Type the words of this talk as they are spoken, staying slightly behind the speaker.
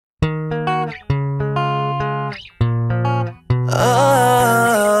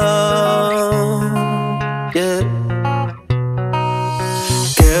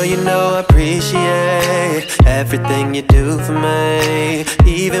everything you do for me.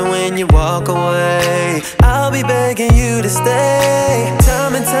 Even when you walk away, I'll be begging you to stay.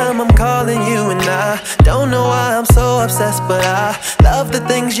 Time and time I'm calling you, and I don't know why I'm so obsessed, but I love the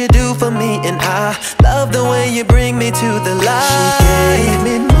things you do for me, and I love the way you bring me to the light. She gave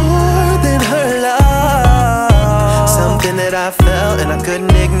me more than her love, something that I felt and I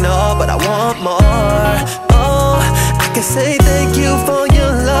couldn't ignore, but I want more. Oh, I can say thank you for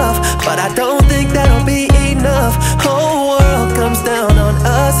your love, but I don't think that'll be enough. Whole world comes down on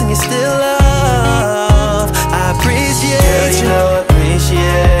us and you still love. I appreciate you. Girl, you know I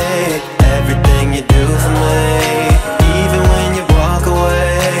appreciate everything you do for me. Even when you walk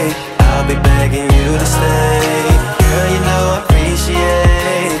away, I'll be begging you to stay. Girl, you know I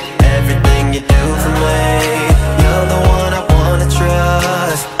appreciate everything you do for me. You're the one I wanna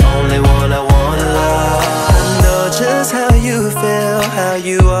trust, only one I wanna love. I know just how you feel, how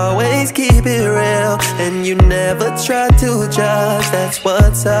you always keep it real, and you never try to judge, that's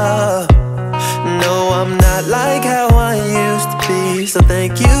what's up. No, I'm not like how I used to be, so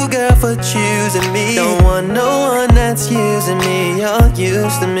thank you, girl, for choosing me. Don't want no one that's using me, you're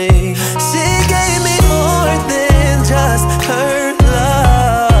used to me. She gave me more than just her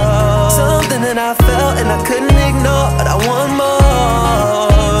love, something that I felt and I couldn't ignore, but I want more.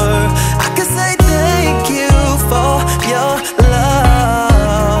 I can say thank you for your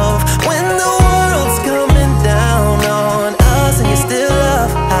love when the world's coming down on us and you still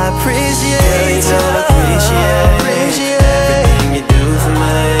love. I appreciate you. I appreciate everything you do for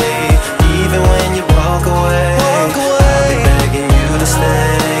me. Even when you walk away, I'll be begging you to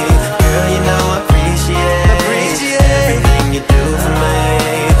stay. Girl, you know I appreciate everything you do for me.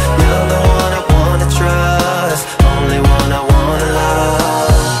 You're the one I wanna trust, only one I wanna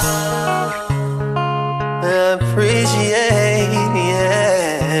love. I appreciate